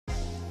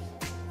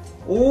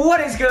What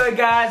is good,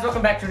 guys?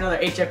 Welcome back to another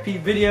HFP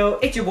video.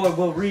 It's your boy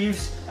Will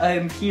Reeves.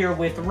 I'm here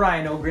with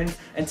Ryan Ogren,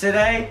 and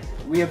today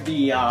we have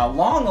the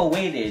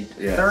long-awaited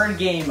third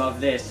game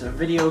of this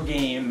video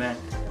game,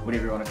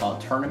 whatever you want to call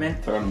it,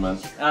 tournament.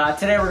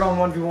 Today we're going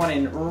 1v1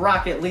 in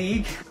Rocket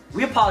League.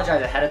 We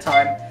apologize ahead of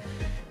time.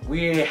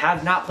 We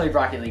have not played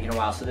Rocket League in a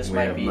while, so this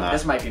might be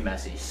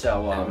messy.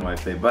 So it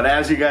might be. But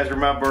as you guys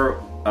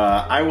remember,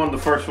 I won the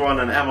first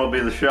one in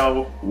MLB The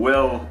Show.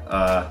 Will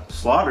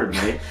slaughtered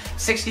me.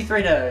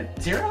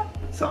 63-0?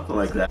 Something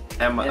like that.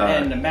 In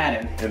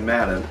Madden. In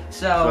Madden.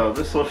 So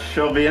this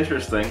will be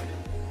interesting.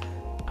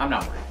 I'm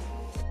not worried.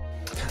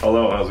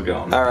 Hello, how's it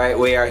going? All right,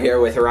 we are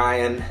here with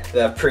Ryan,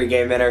 the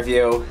pregame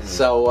interview.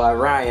 So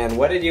Ryan,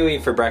 what did you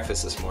eat for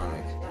breakfast this morning?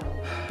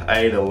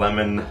 I ate a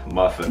lemon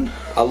muffin.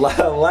 A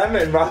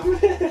lemon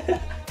muffin?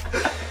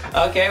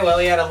 Okay, well,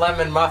 he had a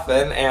lemon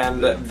muffin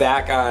and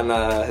back on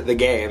the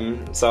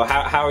game. So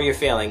how are you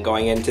feeling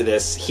going into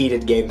this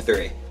heated game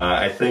 3?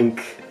 I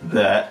think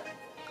that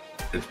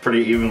it's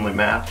pretty evenly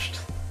matched.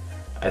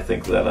 I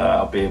think that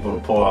I'll be able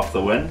to pull off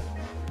the win.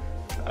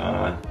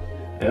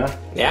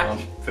 Yeah?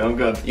 Feeling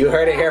good. You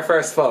heard it here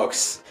first,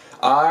 folks.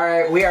 All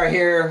right, we are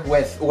here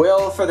with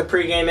Will for the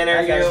pregame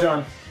interview. How you guys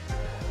doing?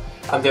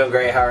 I'm doing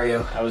great, how are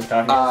you? I was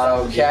talking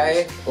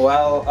okay,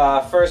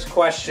 well, first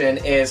question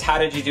is, how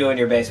did you do in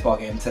your baseball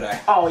game today?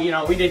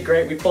 Oh, we did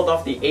great. We pulled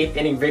off the 8th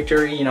inning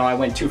victory. I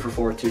went 2 for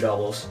 4 with 2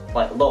 doubles.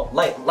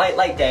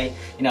 Light day,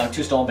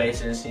 2 stolen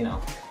bases,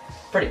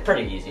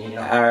 pretty easy,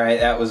 All right,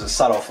 that was a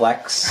subtle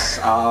flex.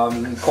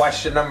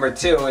 Question number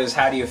 2 is,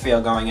 how do you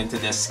feel going into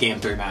this game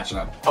 3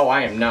 matchup? Oh,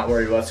 I am not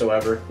worried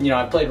whatsoever.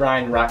 I've played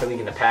Ryan in Rocket League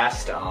in the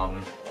past.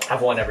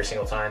 I've won every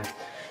single time.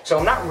 So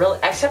I'm not really,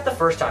 except the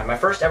first time, my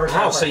first ever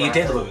time. Oh, so you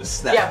did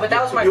lose. Yeah, but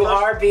that was my You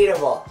first. are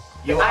beatable.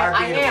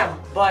 I am,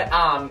 but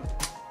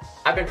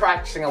I've been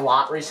practicing a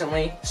lot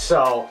recently,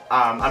 so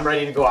I'm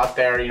ready to go out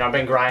there. I've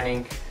been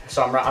grinding,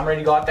 so I'm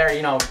ready to go out there.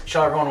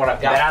 Show everyone what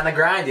I've got. Get on the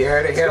grind. You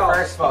heard it here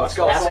first, folks.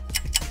 Let's go.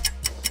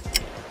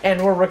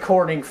 And we're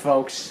recording,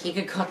 folks. He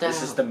could cut that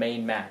This is the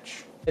main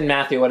match. And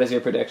Matthew, what is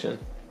your prediction?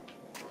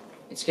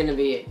 It's gonna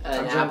be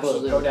an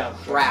absolute go down.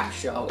 crap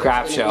show.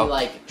 Crap it's show. Gonna be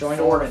like Join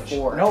 4-4. orange.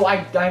 No,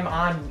 I'm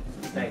on.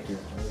 Thank you.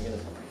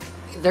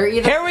 They're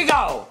either. Here we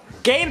go.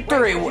 Game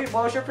 3. What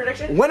was your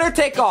prediction? Winner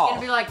take It's all.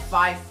 gonna be like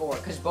 5-4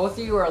 because both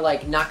of you are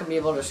like not gonna be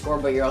able to score,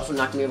 but you're also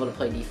not gonna be able to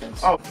play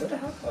defense. Oh, what the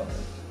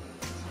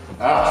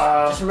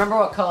hell? Just remember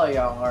what color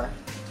y'all are.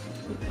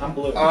 I'm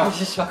blue.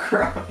 Just fuck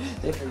around.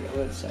 They forget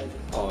what side.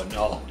 Oh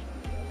no.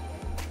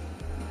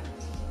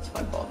 It's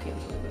my ball came a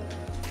little bit.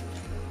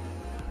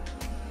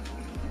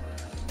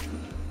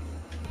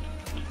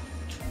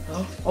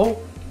 Oh.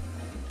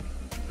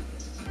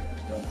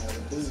 Don't have a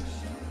boost.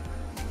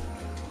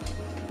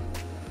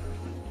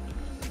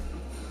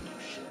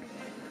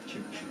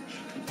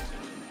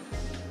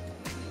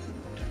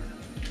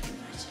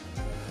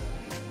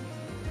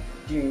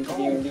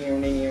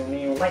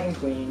 Lightning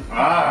Queen.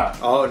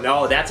 Oh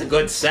no, that's a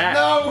good set.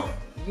 No!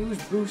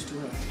 Use boost to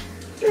him.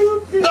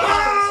 Oh, he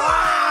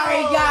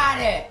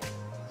got it!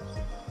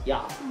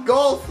 Yeah.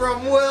 Goal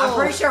from Will! I'm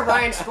pretty sure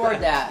Ryan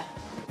scored that.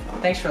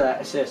 Thanks for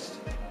that assist.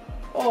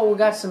 Oh, we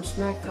got some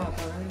smack talk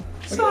already.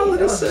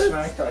 Solid assist.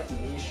 Smack talking.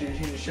 You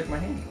just shook my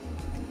hand.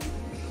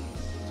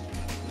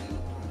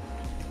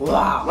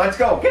 Wow. Let's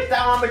go! Get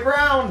down on the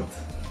ground!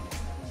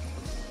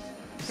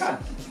 God.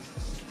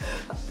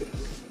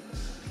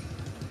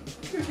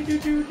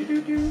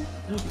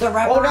 The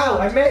wrap Oh no,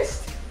 around. I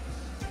missed.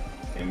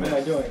 He What am I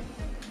missed. doing?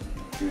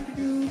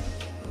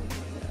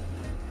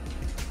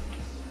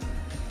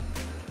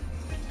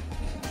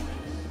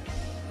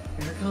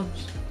 Here it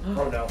comes.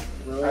 Oh no.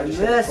 I just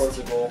hit missed. towards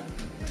the goal.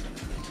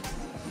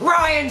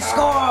 Ryan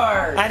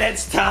scored! And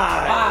it's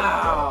time.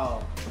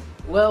 Wow.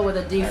 Will with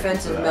a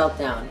defensive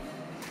meltdown.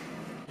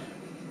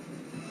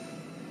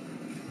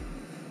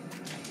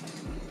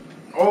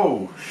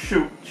 Oh,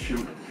 shoot.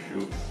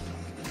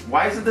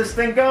 Why isn't this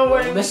thing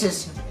going?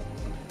 Misses.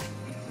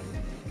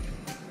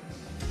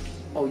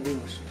 Oh, you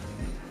missed.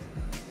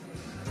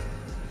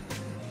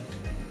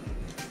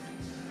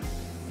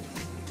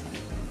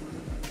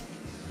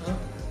 Huh?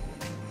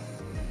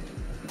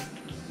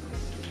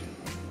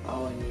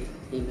 Oh, and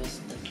he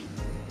missed it.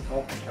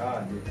 Oh my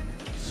god, dude.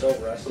 So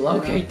rusty.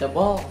 Locate the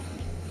ball.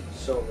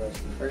 So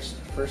rusty.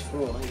 First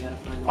rule, you gotta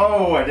find the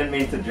Oh, I didn't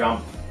mean to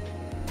jump.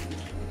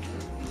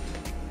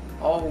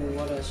 Oh,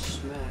 what a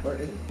smack. Where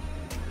is it?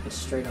 It's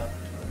straight up.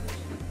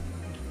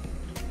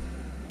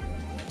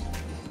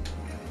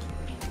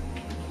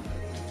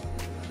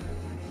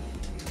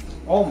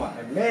 Oh my,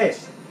 I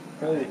missed.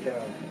 Holy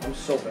cow. I'm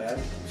so bad.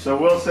 So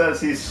Will says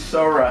he's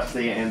so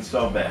rusty and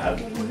so bad.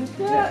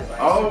 Yeah,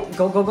 Oh!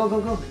 Go.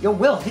 Yo,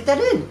 Will, hit that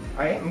in.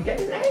 I'm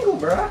getting an angle,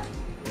 bruh.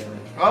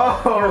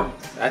 Oh!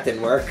 That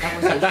didn't work.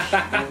 That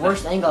was the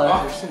worst angle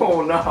I've ever seen.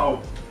 Oh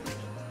no!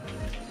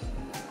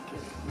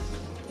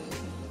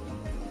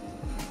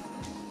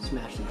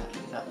 Smash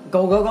that.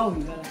 Go. You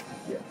gotta.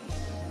 Yeah.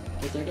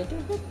 Get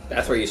there.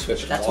 That's where you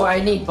switch. That's why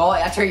I need ball.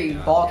 That's where you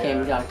ball cam.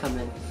 You gotta come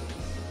in.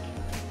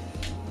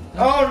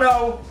 Oh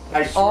no!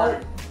 I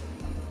swear.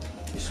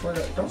 You swear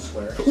to, don't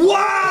swear.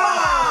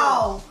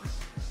 Wow!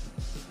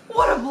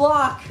 What a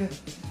block!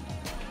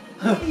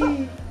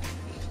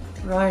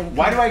 Ryan.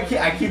 Why do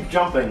I keep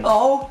jumping?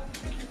 Oh!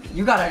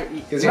 You gotta.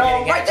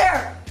 No, right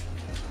there!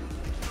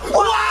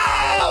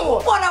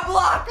 Wow! What a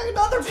block!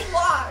 Another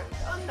block!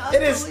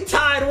 It is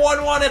tied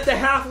 1-1 at the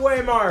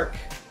halfway mark.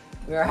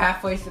 We are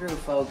halfway through,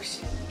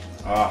 folks.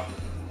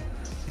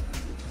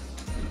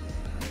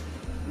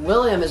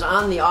 William is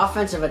on the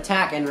offensive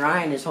attack and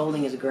Ryan is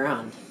holding his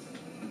ground.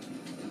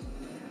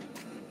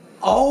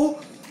 Oh!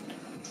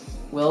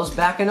 Will's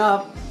backing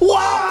up.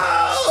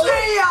 Whoa!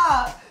 See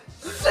ya!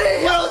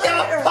 See ya! Will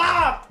got later.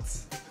 popped!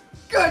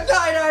 Good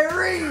night,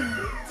 Irene!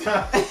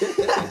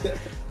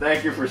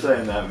 Thank you for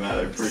saying that, Matt.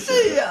 I appreciate See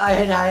it. ya! I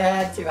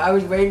had to. I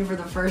was waiting for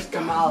the first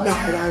demolish.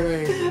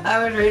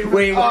 I was waiting for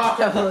Wait, the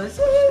first demolish.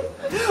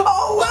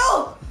 Oh,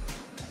 Will!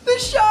 The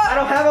shot! I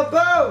don't have a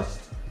boost.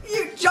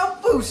 You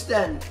jump boost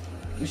then.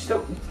 You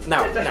still.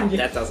 No,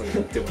 that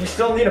doesn't do You it.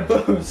 still need a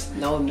boost.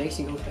 No, it makes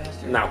you go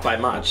faster. Not by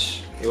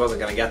much. He wasn't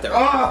gonna get there.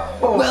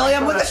 Oh!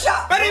 William with a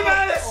shot! Ready,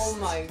 miss! Oh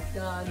my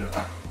god.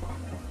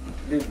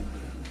 Dude,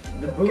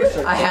 the boosts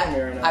are killing me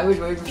right now. I was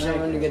waiting for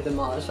someone to get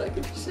demolished so I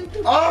could just say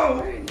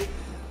Oh!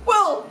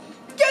 Will!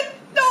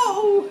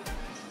 No!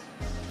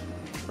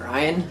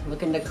 Ryan,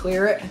 looking to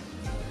clear it.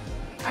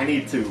 I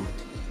need to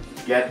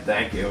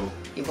thank you.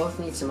 You both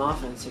need some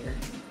offense here.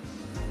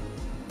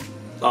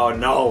 Oh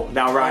no!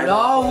 Now Ryan.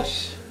 No!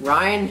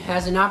 Ryan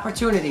has an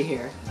opportunity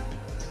here.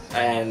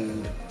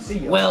 And See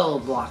ya. Will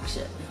blocks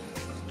it.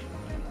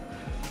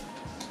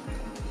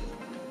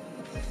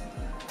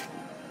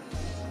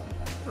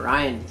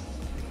 Ryan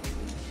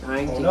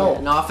trying to no.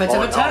 get an offensive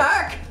Oh, no.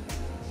 attack.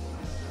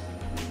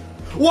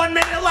 1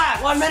 minute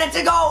left. 1 minute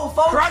to go,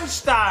 folks.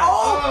 Crunch time.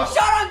 Oh,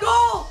 shot on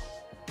goal.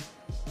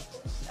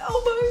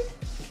 Oh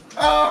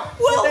Oh!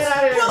 my! Get that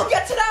out of here. Will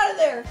gets it out of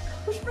there.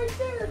 It was right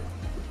there.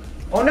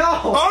 Oh no!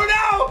 Oh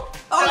no!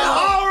 Oh, no.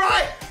 All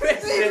right.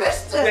 He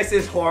missed it. This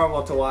is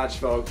horrible to watch,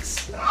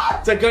 folks.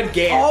 It's a good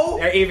game. Oh.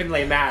 They're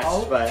evenly matched,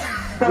 Oh. but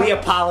we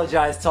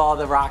apologize to all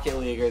the Rocket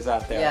Leaguers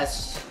out there.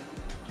 Yes,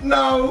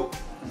 No!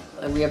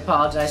 and we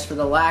apologize for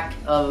the lack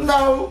of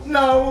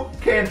No!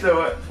 Can't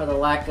do it.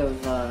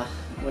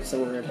 what's the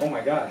word? Oh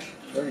my gosh.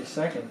 30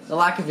 seconds. The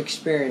lack of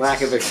experience.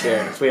 Lack of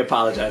experience. We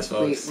apologize, We,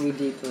 folks. we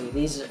deeply.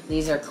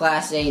 These are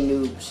class A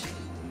noobs.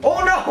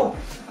 Oh no!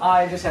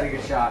 I just had a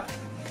good shot.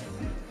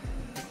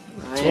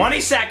 Ryan, 20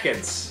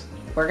 seconds.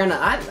 We're gonna.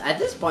 At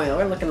this point,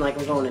 we're looking like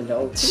we're going into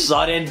OT.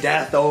 Sudden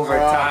death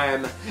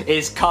overtime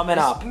is coming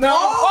up. No!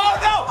 Oh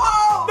no!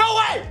 Oh! No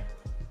way!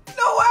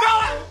 No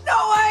way!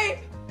 No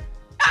way!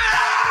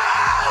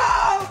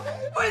 Ah!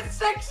 With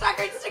 6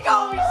 seconds to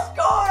go, we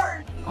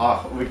scored!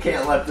 Oh, we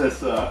can't let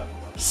this,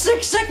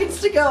 6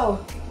 seconds to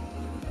go.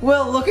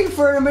 Will looking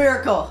for a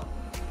miracle.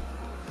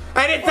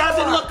 And it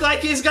doesn't look like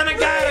he's gonna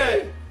get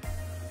it.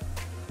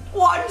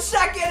 1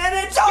 second and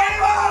it's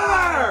Game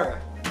over!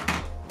 over!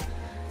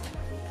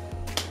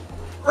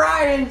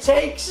 Ryan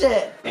takes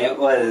it. It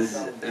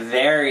was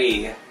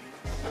very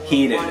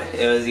heated.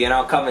 It was,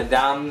 coming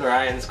down.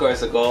 Ryan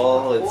scores a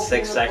goal with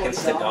 6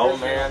 seconds to go,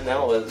 man. That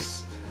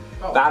was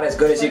about as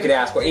good as you could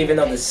ask for, even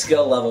though the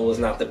skill level was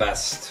not the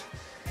best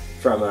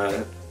from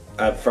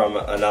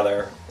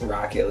another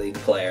Rocket League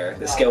player.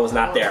 The skill was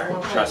not there,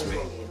 trust me.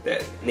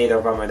 Neither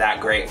of them are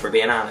that great, for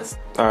being honest.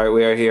 All right,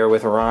 we are here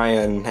with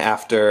Ryan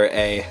after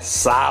a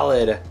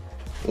solid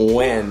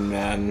win,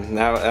 man.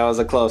 That was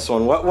a close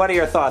one. What are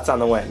your thoughts on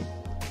the win?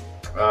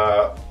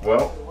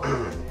 Well,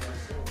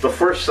 the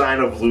first sign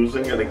of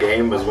losing in a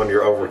game is when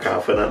you're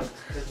overconfident,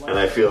 and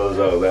I feel as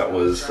though that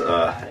was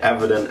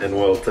evident in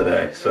Will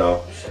today.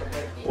 So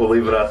we'll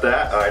leave it at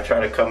that. I try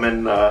to come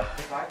in not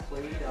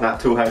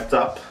too hyped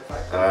up,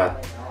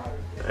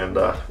 and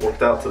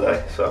worked out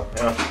today. So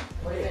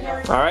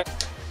yeah.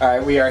 All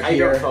right, we are How you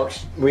doing, here.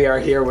 folks? We are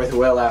here with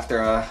Will after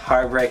a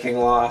heartbreaking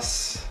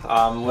loss.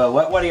 Will,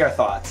 what are your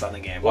thoughts on the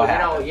game? What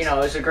happened? It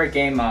was a great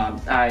game.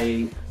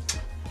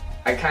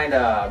 I kind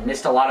of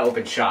missed a lot of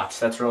open shots.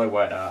 That's really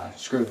what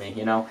screwed me,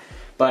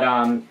 But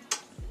I'm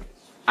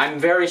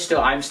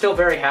still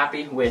very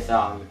happy with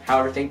how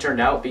everything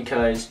turned out,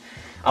 because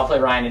I'll play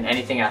Ryan in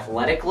anything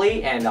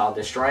athletically and I'll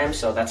destroy him.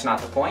 So that's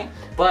not the point.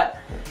 But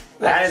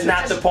That is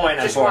not the point,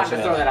 Just wanted to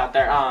unfortunately. throw that out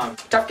there.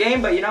 Tough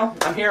game, but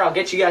I'm here. I'll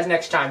get you guys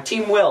next time.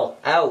 Team Will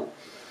out.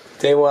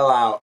 Team Will out.